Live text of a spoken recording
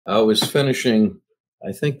I was finishing,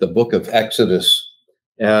 I think, the book of Exodus,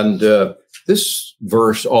 and this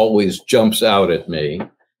verse always jumps out at me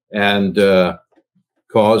and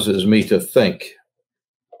causes me to think.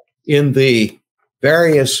 In the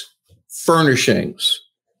various furnishings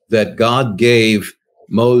that God gave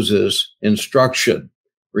Moses instruction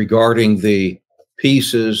regarding the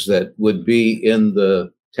pieces that would be in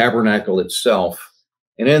the tabernacle itself,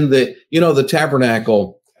 and in the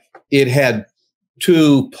tabernacle, it had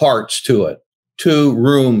two parts to it, two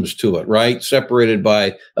rooms to it, right? Separated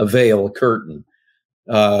by a veil, a curtain.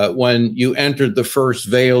 When you entered the first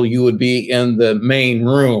veil, you would be in the main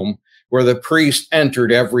room where the priest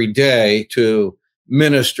entered every day to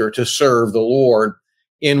minister, to serve the Lord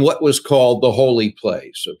in what was called the holy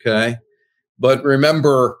place, okay? But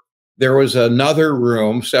remember, there was another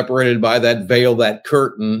room separated by that veil, that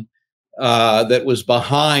curtain, that was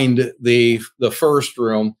behind the first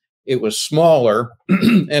room. It was smaller,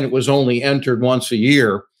 and it was only entered once a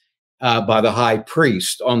year by the high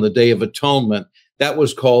priest on the Day of Atonement. That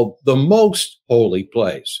was called the most holy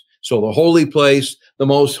place. So the holy place, the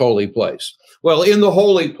most holy place. Well, in the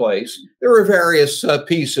holy place, there were various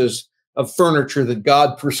pieces of furniture that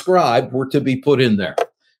God prescribed were to be put in there.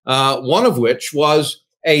 One of which was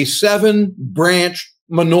a 7-branch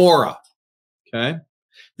menorah. Okay.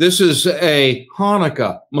 This is a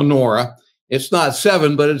Hanukkah menorah. It's not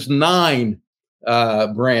 7, but it's 9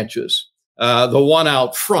 branches. The one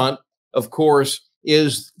out front, of course,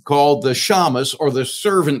 is called the shamas, or the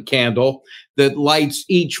servant candle, that lights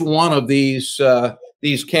each one of these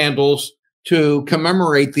candles to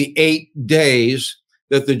commemorate the 8 days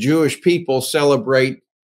that the Jewish people celebrate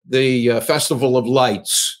the Festival of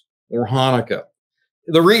Lights, or Hanukkah.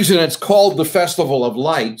 The reason it's called the Festival of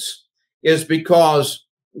Lights is because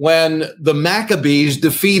when the Maccabees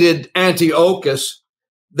defeated Antiochus,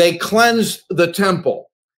 they cleansed the temple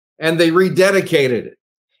and they rededicated it.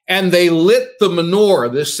 And they lit the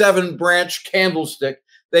menorah, the 7-branch candlestick.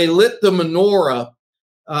 They lit the menorah,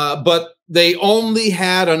 but they only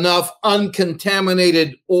had enough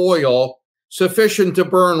uncontaminated oil sufficient to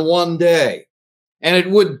burn one day. And it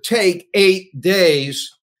would take 8 days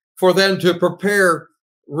for them to prepare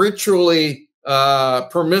ritually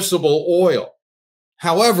permissible oil.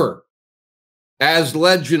 However, as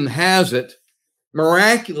legend has it,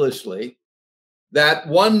 miraculously, that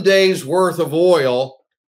one day's worth of oil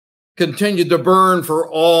continued to burn for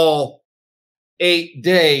all 8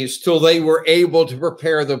 days till they were able to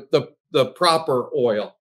prepare the proper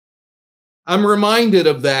oil. I'm reminded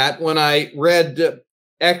of that when I read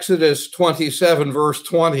Exodus 27, verse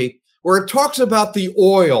 20, where it talks about the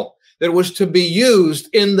oil that was to be used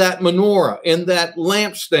in that menorah, in that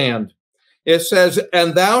lampstand. It says,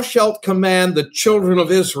 "And thou shalt command the children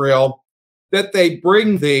of Israel that they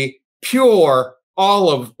bring thee pure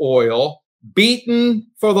olive oil, beaten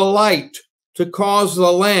for the light, to cause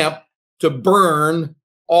the lamp to burn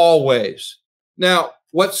always." Now,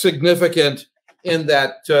 what's significant in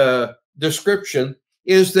that description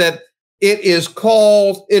is that it is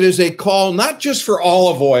a call not just for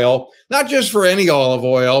olive oil, not just for any olive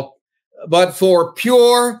oil, but for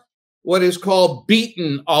pure, what is called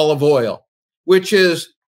beaten olive oil, which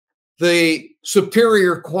is the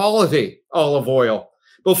superior quality olive oil.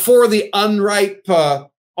 Before the unripe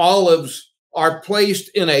olives are placed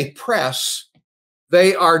in a press,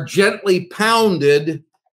 they are gently pounded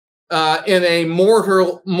in a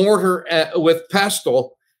mortar with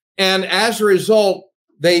pestle, and as a result,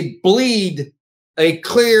 they bleed a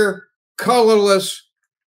clear, colorless,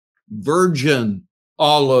 virgin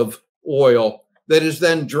olive oil that is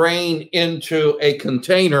then drained into a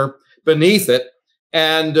container beneath it.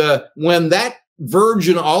 And when that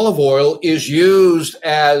virgin olive oil is used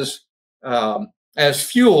as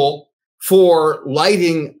fuel for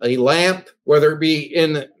lighting a lamp, whether it be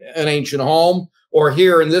in an ancient home or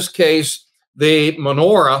here in this case, the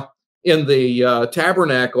menorah in the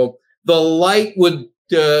tabernacle, the light would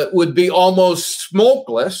be almost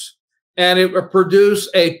smokeless, and it would produce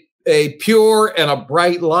a pure and a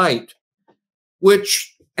bright light,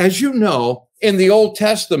 which, as you know, in the Old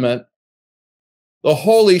Testament, the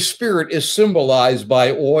Holy Spirit is symbolized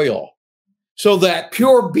by oil. So that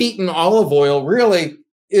pure beaten olive oil really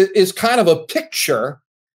is kind of a picture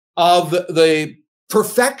of the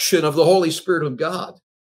perfection of the Holy Spirit of God.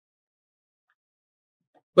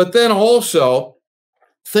 But then also,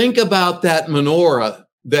 think about that menorah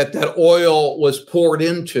that oil was poured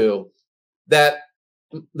into, that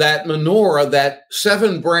menorah, that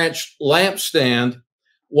 7-branch lampstand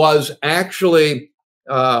was actually,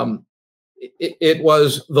 it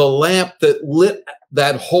was the lamp that lit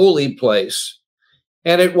that holy place.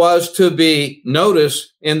 And it was to be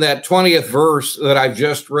noticed in that 20th verse that I've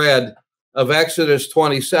just read of Exodus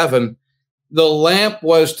 27, the lamp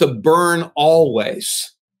was to burn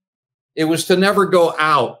always. It was to never go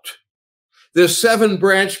out. This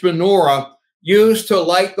 7-branch menorah used to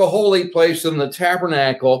light the holy place in the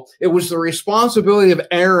tabernacle, it was the responsibility of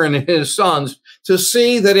Aaron and his sons to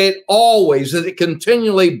see that it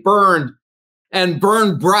continually burned and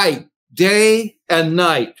burned bright day and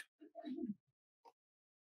night.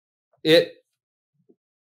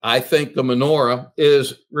 I think the menorah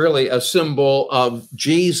is really a symbol of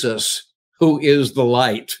Jesus, who is the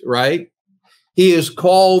light, right? He is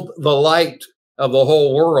called the light of the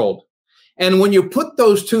whole world. And when you put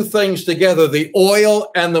those two things together, the oil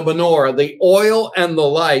and the menorah, the oil and the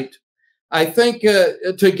light, I think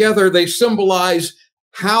together they symbolize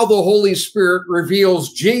how the Holy Spirit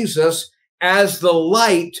reveals Jesus as the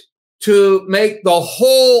light to make the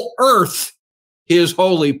whole earth his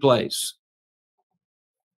holy place.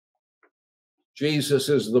 Jesus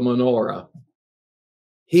is the menorah.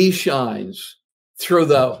 He shines through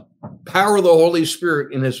the power of the Holy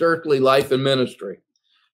Spirit in his earthly life and ministry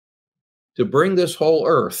to bring this whole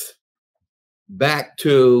earth back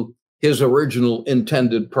to his original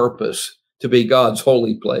intended purpose, to be God's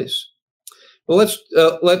holy place. Well,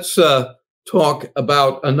 let's talk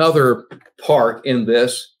about another part in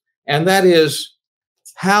this, and that is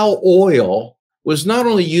how oil was not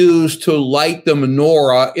only used to light the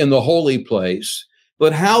menorah in the holy place,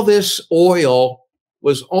 but how this oil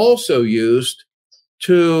was also used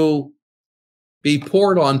to be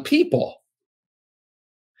poured on people.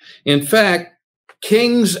 In fact,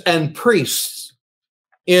 kings and priests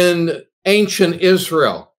in ancient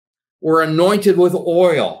Israel were anointed with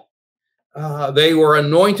oil. They were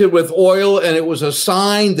anointed with oil, and it was a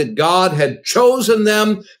sign that God had chosen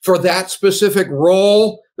them for that specific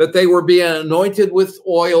role that they were being anointed with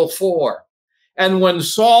oil for. And when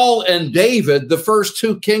Saul and David, the first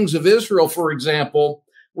two kings of Israel, for example,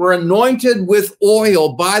 were anointed with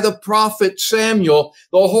oil by the prophet Samuel,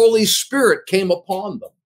 the Holy Spirit came upon them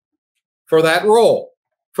for that role,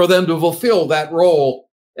 for them to fulfill that role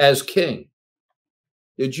as king.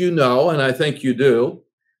 Did you know, and I think you do,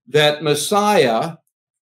 that Messiah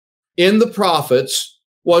in the prophets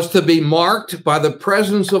was to be marked by the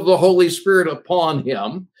presence of the Holy Spirit upon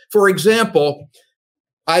him? For example,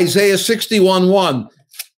 Isaiah 61:1,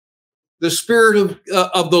 the Spirit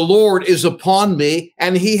of the Lord is upon me,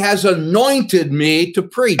 and he has anointed me to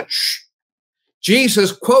preach.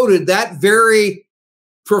 Jesus quoted that very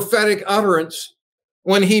prophetic utterance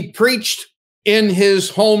when he preached in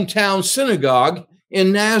his hometown synagogue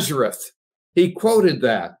in Nazareth. He quoted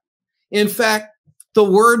that. In fact, the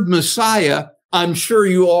word Messiah, I'm sure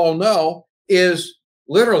you all know, is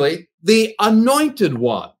literally the anointed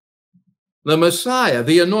one. The Messiah,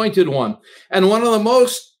 the anointed one. And one of the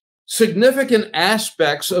most significant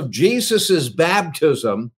aspects of Jesus's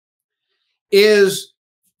baptism is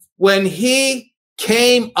when he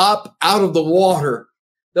came up out of the water.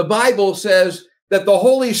 The Bible says that the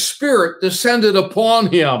Holy Spirit descended upon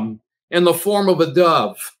him in the form of a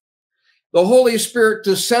dove. The Holy Spirit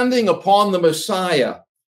descending upon the Messiah.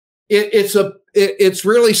 It's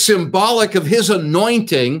really symbolic of his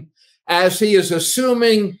anointing as he is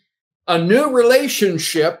assuming a new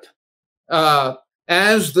relationship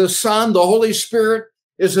as the Son. The Holy Spirit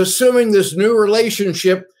is assuming this new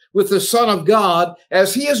relationship with the Son of God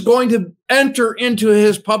as he is going to enter into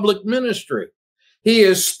his public ministry. He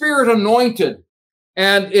is Spirit anointed.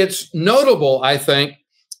 And it's notable, I think,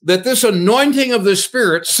 that this anointing of the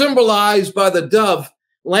Spirit, symbolized by the dove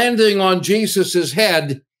landing on Jesus's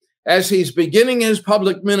head as he's beginning his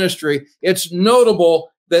public ministry, it's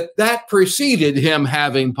notable that that preceded him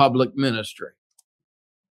having public ministry.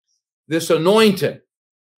 This anointing.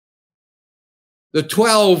 The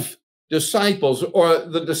 12 disciples, or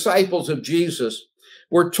the disciples of Jesus,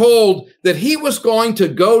 were told that he was going to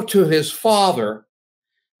go to his Father.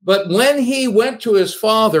 But when he went to his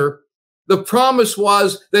Father, the promise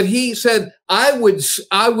was that he said, I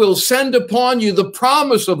will send upon you the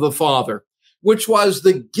promise of the Father, which was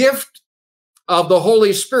the gift of the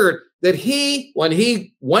Holy Spirit, that when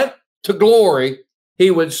he went to glory, he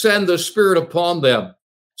would send the Spirit upon them.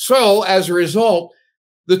 So as a result,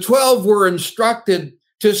 the 12 were instructed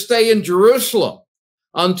to stay in Jerusalem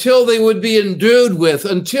until they would be endued with,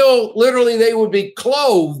 until literally they would be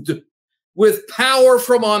clothed with power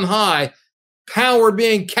from on high, power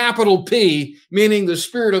being capital P, meaning the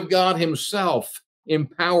Spirit of God himself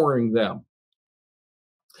empowering them.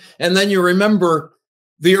 And then you remember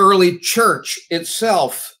the early church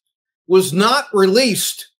itself was not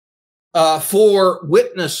released for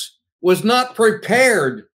witness was not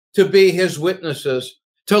prepared to be his witnesses,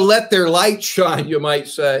 to let their light shine, you might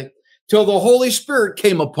say, till the Holy Spirit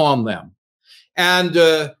came upon them. And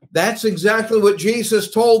that's exactly what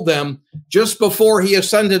Jesus told them just before he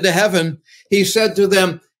ascended to heaven. He said to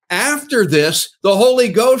them, after this, the Holy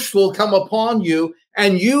Ghost will come upon you,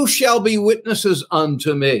 and you shall be witnesses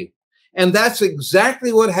unto me. And that's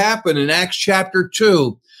exactly what happened in Acts chapter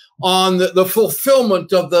 2 on the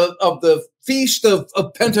fulfillment of the feast of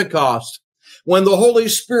Pentecost, when the Holy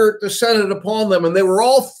Spirit descended upon them and they were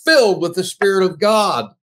all filled with the Spirit of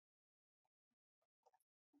God.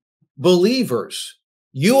 Believers,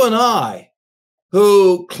 you and I,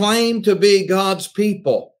 who claim to be God's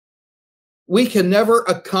people, we can never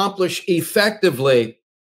accomplish effectively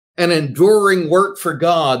an enduring work for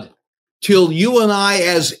God till you and I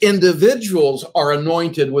as individuals are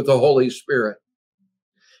anointed with the Holy Spirit.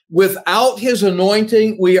 Without his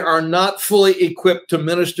anointing, we are not fully equipped to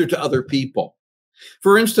minister to other people.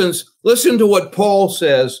 For instance, listen to what Paul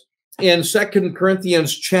says in 2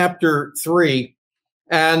 Corinthians chapter 3,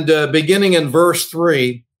 and beginning in verse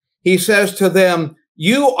 3, he says to them,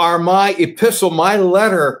 you are my epistle, my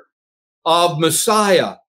letter of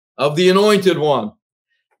Messiah, of the Anointed One,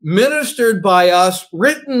 ministered by us,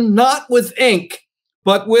 written not with ink,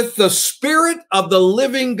 but with the Spirit of the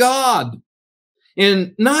living God,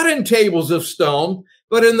 not in tables of stone,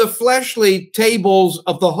 but in the fleshly tables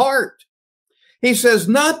of the heart. He says,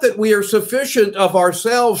 not that we are sufficient of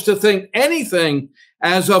ourselves to think anything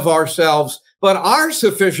as of ourselves, but our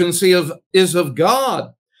sufficiency is of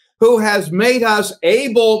God, who has made us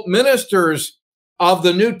able ministers of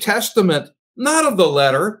the New Testament, not of the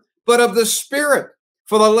letter, but of the Spirit.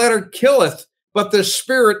 For the letter killeth, but the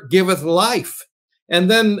Spirit giveth life.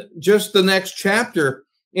 And then just the next chapter,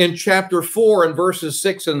 in chapter 4 and verses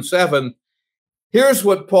 6 and 7, here's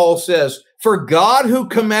what Paul says. For God, who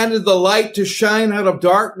commanded the light to shine out of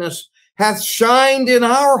darkness, hath shined in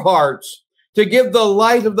our hearts to give the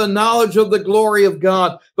light of the knowledge of the glory of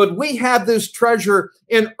God. But we have this treasure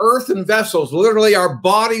in earthen vessels. Literally, our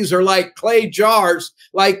bodies are like clay jars,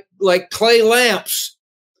 like clay lamps.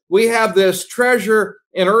 We have this treasure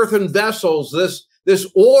in earthen vessels, this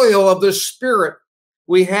oil of the Spirit.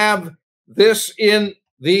 We have this in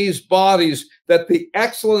these bodies, that the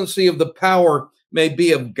excellency of the power may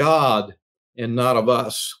be of God and not of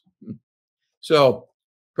us. So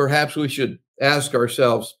perhaps we should ask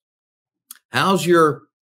ourselves, how's your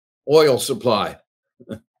oil supply?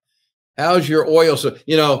 How's your oil?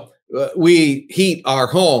 We heat our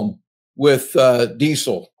home with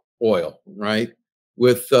diesel oil, right?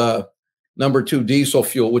 With number 2 diesel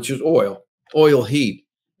fuel, which is oil heat.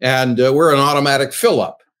 And we're an automatic fill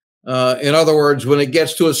up. In other words, when it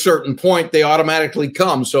gets to a certain point, they automatically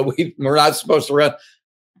come. So we're not supposed to run.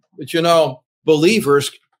 But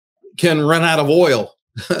believers can run out of oil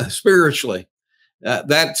spiritually.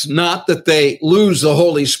 That's not that they lose the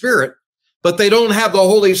Holy Spirit, but they don't have the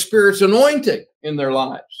Holy Spirit's anointing in their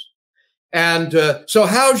lives. And so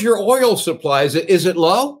how's your oil supply? Is it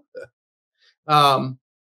low?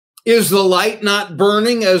 Is the light not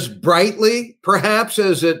burning as brightly, perhaps,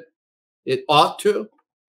 as it ought to?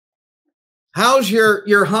 How's your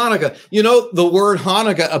Hanukkah? The word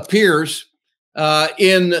Hanukkah appears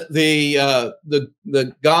in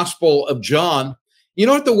the Gospel of John. You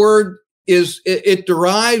know what the word is? It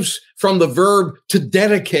derives from the verb to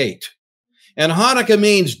dedicate. And Hanukkah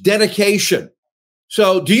means dedication.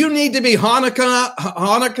 So do you need to be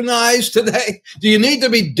Hanukkahized today? Do you need to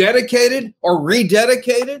be dedicated or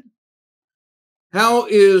rededicated? How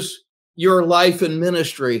is your life and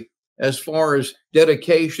ministry as far as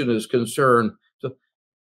dedication is concerned? So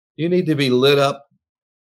you need to be lit up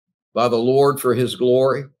by the Lord for his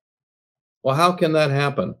glory. Well, how can that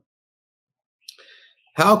happen?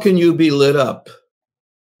 How can you be lit up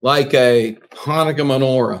like a Hanukkah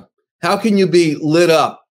menorah? How can you be lit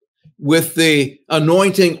up with the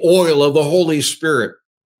anointing oil of the Holy Spirit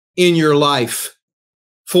in your life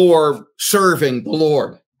for serving the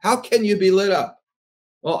Lord? How can you be lit up?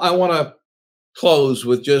 Well, I want to close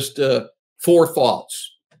with just 4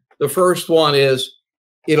 thoughts. The first one is,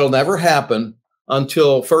 it'll never happen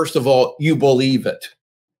until, first of all, you believe it.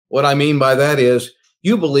 What I mean by that is,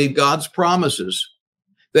 you believe God's promises,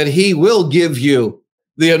 that he will give you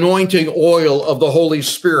the anointing oil of the Holy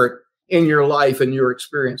Spirit in your life and your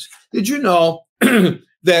experience. Did you know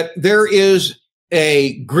that there is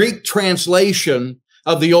a Greek translation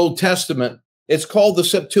of the Old Testament? It's called the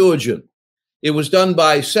Septuagint. It was done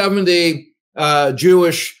by 70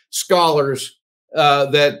 Jewish scholars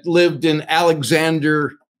that lived in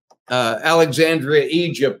Alexandria,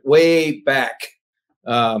 Egypt, way back.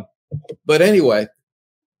 But anyway,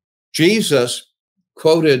 Jesus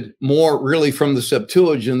quoted more really from the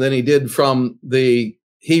Septuagint than he did from the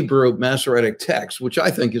Hebrew Masoretic text, which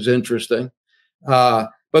I think is interesting.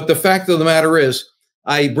 But the fact of the matter is,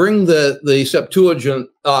 I bring the Septuagint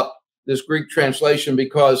up, this Greek translation,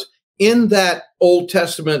 because in that Old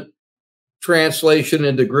Testament translation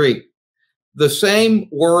into Greek, the same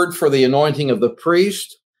word for the anointing of the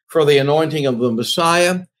priest, for the anointing of the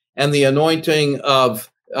Messiah, and the anointing of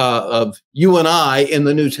you and I in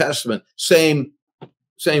the New Testament, same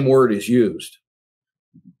word is used.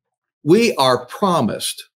 We are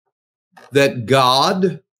promised that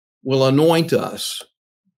God will anoint us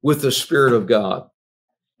with the Spirit of God.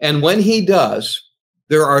 And when he does,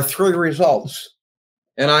 there are three results.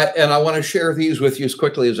 And I want to share these with you as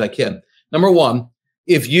quickly as I can. Number one,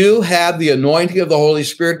 if you have the anointing of the Holy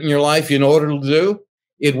Spirit in your life, you know what it'll do?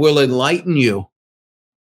 It will enlighten you.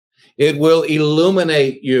 It will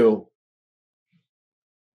illuminate you.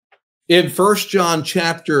 In 1 John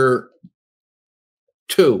chapter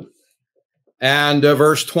 2 and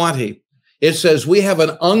verse 20, it says, we have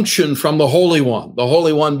an unction from the Holy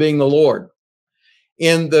One being the Lord.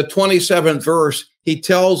 In the 27th verse, he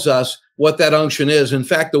tells us what that unction is. In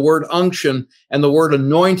fact, the word unction and the word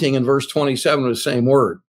anointing in verse 27 are the same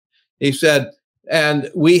word. He said,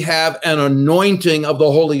 and we have an anointing of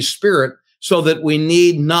the Holy Spirit so that we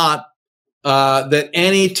need not that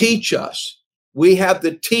any teach us. We have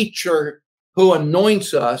the teacher who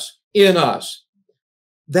anoints us in us.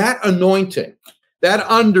 That anointing, that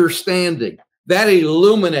understanding, that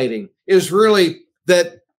illuminating is really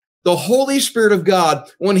that the Holy Spirit of God,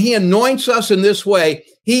 when he anoints us in this way,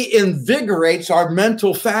 he invigorates our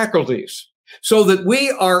mental faculties so that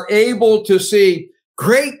we are able to see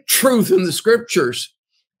great truth in the scriptures.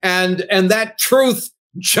 And that truth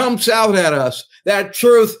jumps out at us. That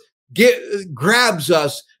truth grabs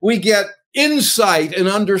us. We get insight and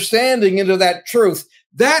understanding into that truth.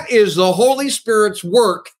 That is the Holy Spirit's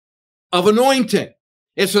work of anointing.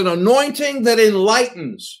 It's an anointing that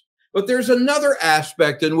enlightens. But there's another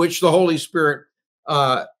aspect in which the Holy Spirit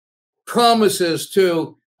promises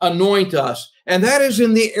to anoint us, and that is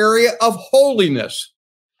in the area of holiness.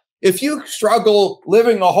 If you struggle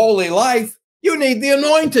living a holy life, you need the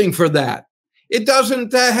anointing for that. It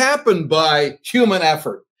doesn't happen by human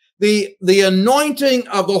effort. The anointing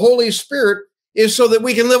of the Holy Spirit is so that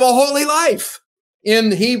we can live a holy life.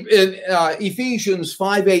 In Ephesians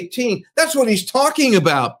 5:18, that's what he's talking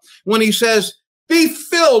about when he says, be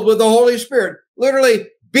filled with the Holy Spirit. Literally,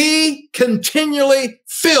 be continually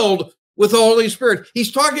filled with the Holy Spirit.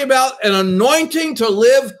 He's talking about an anointing to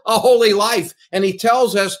live a holy life. And he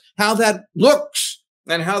tells us how that looks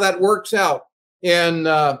and how that works out in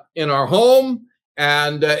our home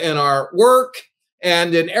and in our work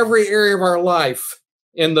and in every area of our life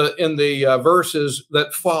in the verses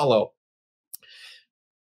that follow.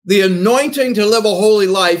 The anointing to live a holy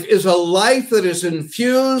life is a life that is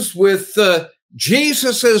infused with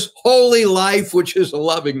Jesus's holy life, which is a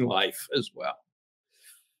loving life as well.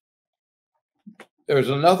 There's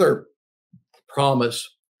another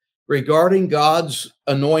promise regarding God's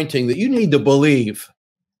anointing that you need to believe.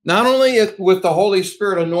 Not only with the Holy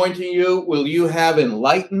Spirit anointing you, will you have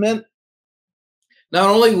enlightenment. Not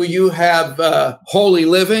only will you have holy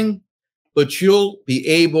living, but you'll be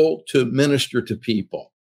able to minister to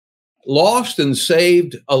people, lost and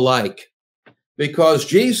saved alike. Because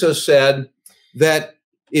Jesus said that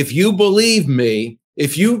if you believe me,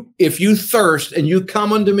 if you thirst and you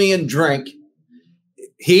come unto me and drink,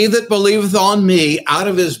 he that believeth on me, out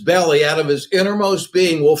of his belly, out of his innermost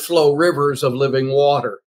being will flow rivers of living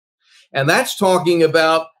water. And that's talking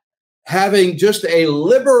about having just a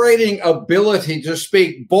liberating ability to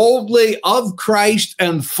speak boldly of Christ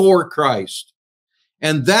and for Christ.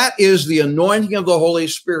 And that is the anointing of the Holy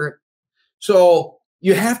Spirit. So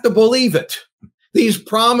you have to believe it. These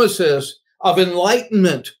promises of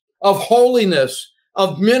enlightenment, of holiness,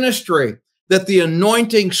 of ministry that the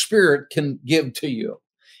anointing Spirit can give to you.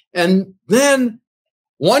 And then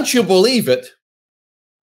once you believe it,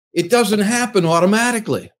 it doesn't happen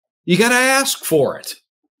automatically. You got to ask for it.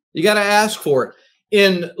 You got to ask for it.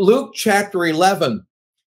 In Luke chapter 11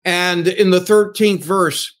 and in the 13th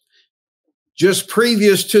verse, just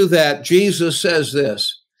previous to that, Jesus says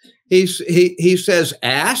this. He says,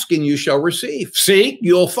 ask and you shall receive. Seek,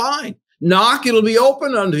 you'll find. Knock, it'll be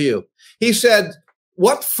open unto you. He said,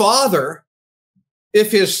 what father,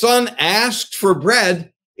 if his son asks for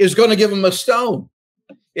bread, is going to give him a stone?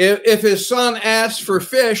 If his son asks for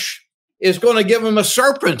fish, is going to give him a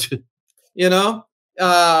serpent, you know?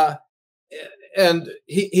 And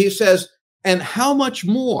he says, and how much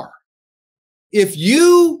more? If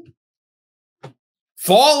you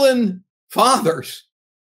fallen fathers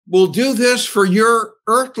will do this for your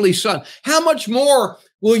earthly son, how much more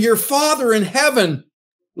will your Father in heaven,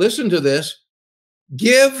 listen to this,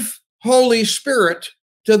 give Holy Spirit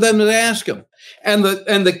to them that ask him? And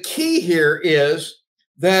the key here is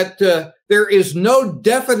that there is no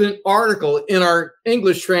definite article in our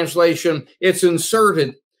English translation. It's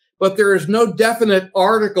inserted, but there is no definite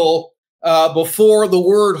article before the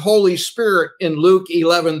word Holy Spirit in Luke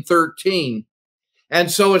 11:13. And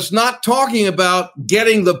so it's not talking about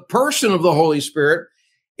getting the person of the Holy Spirit.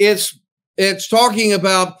 It's talking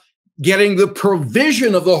about getting the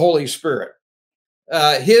provision of the Holy Spirit,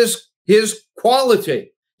 his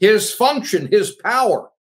quality, his function, his power.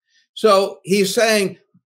 So he's saying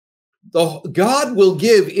God will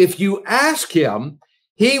give if you ask him.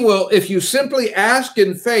 He will, if you simply ask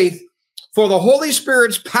in faith for the Holy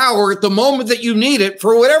Spirit's power at the moment that you need it,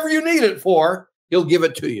 for whatever you need it for, he'll give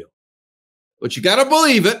it to you. But you got to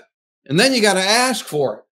believe it, and then you got to ask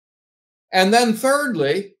for it. And then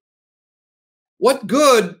thirdly, what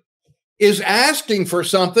good is asking for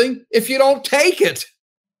something if you don't take it?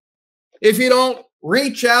 If you don't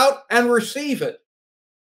reach out and receive it?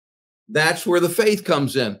 That's where the faith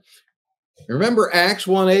comes in. Remember Acts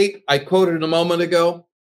 1:8 I quoted a moment ago,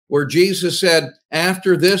 where Jesus said,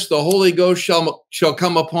 after this, the Holy Ghost shall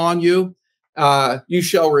come upon you. You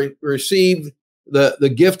shall receive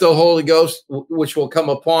the gift of the Holy Ghost, which will come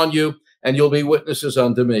upon you, and you'll be witnesses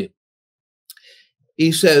unto me.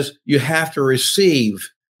 He says you have to receive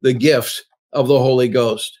the gifts of the Holy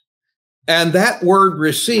Ghost. And that word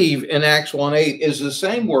receive in Acts 1:8 is the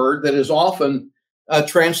same word that is often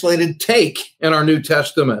translated take in our New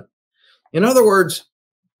Testament. In other words,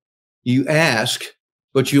 you ask,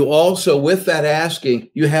 but you also, with that asking,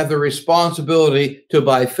 you have the responsibility to,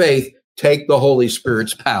 by faith, take the Holy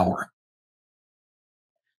Spirit's power.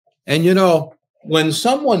 And you know, when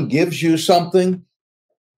someone gives you something,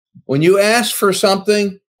 when you ask for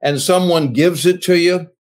something and someone gives it to you,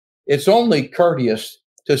 it's only courteous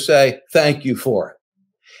to say thank you for it.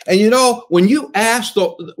 And you know, when you ask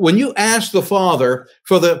the Father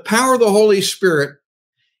for the power of the Holy Spirit,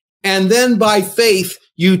 and then by faith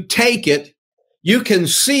you take it, you can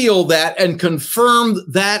seal that and confirm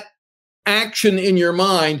that action in your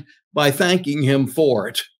mind by thanking him for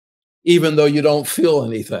it, even though you don't feel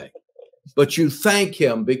anything. But you thank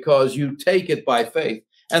him because you take it by faith.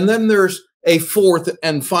 And then there's a fourth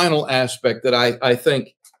and final aspect that I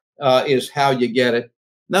think is how you get it.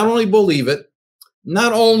 Not only believe it,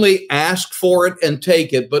 not only ask for it and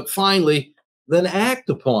take it, but finally, then act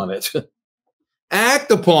upon it.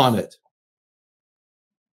 Act upon it.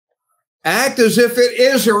 Act as if it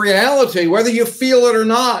is a reality, whether you feel it or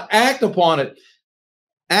not. Act upon it.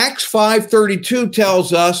 Acts 5:32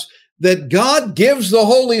 tells us that God gives the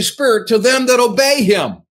Holy Spirit to them that obey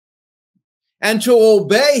him. And to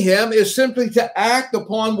obey him is simply to act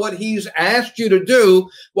upon what he's asked you to do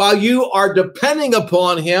while you are depending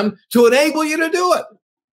upon him to enable you to do it.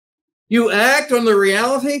 You act on the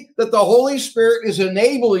reality that the Holy Spirit is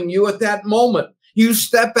enabling you at that moment. You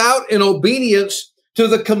step out in obedience to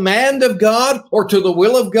the command of God or to the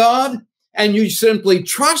will of God, and you simply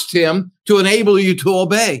trust him to enable you to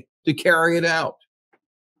obey, to carry it out.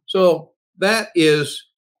 So that is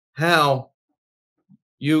how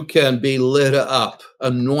you can be lit up,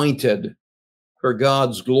 anointed for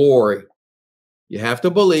God's glory. You have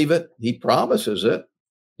to believe it. He promises it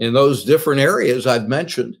in those different areas I've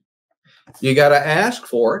mentioned. You got to ask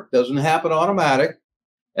for it. Doesn't happen automatic.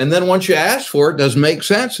 And then once you ask for it, it doesn't make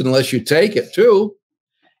sense unless you take it too.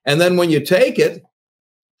 And then when you take it,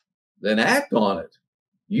 then act on it,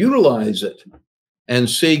 utilize it, and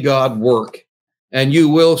see God work. And you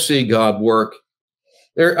will see God work.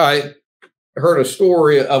 I heard a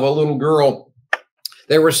story of a little girl.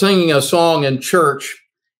 They were singing a song in church,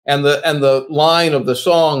 and the line of the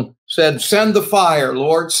song said, "Send the fire,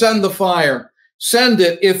 Lord, send the fire. Send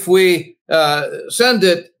it if we send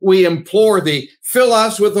it, we implore thee. Fill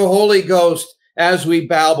us with the Holy Ghost as we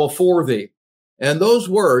bow before thee." And those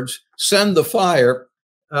words, "send the fire,"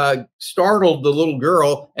 startled the little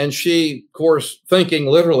girl, and she, of course, thinking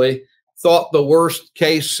literally, thought the worst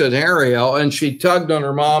case scenario, and she tugged on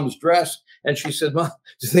her mom's dress, and she said, "Mom,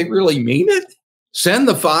 do they really mean it? Send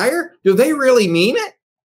the fire? Do they really mean it?"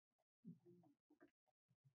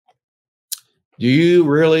 Do you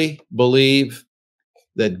really believe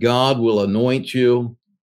that God will anoint you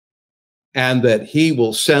and that he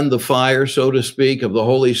will send the fire, so to speak, of the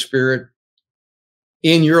Holy Spirit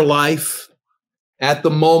in your life at the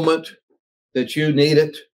moment that you need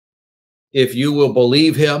it? If you will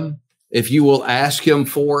believe him, if you will ask him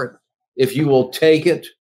for it, if you will take it,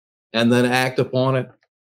 and then act upon it?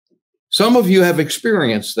 Some of you have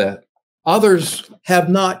experienced that. Others have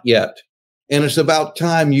not yet. And it's about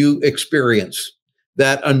time you experience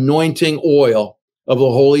that anointing oil of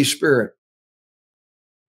the Holy Spirit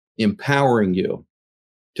empowering you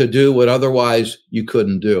to do what otherwise you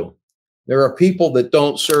couldn't do. There are people that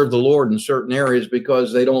don't serve the Lord in certain areas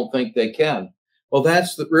because they don't think they can. Well,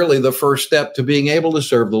 that's really the first step to being able to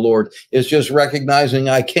serve the Lord, is just recognizing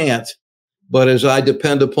I can't. But as I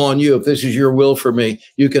depend upon you, if this is your will for me,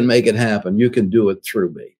 you can make it happen. You can do it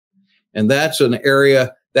through me. And that's an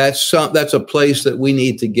area, that's a place that we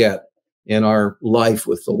need to get in our life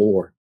with the Lord.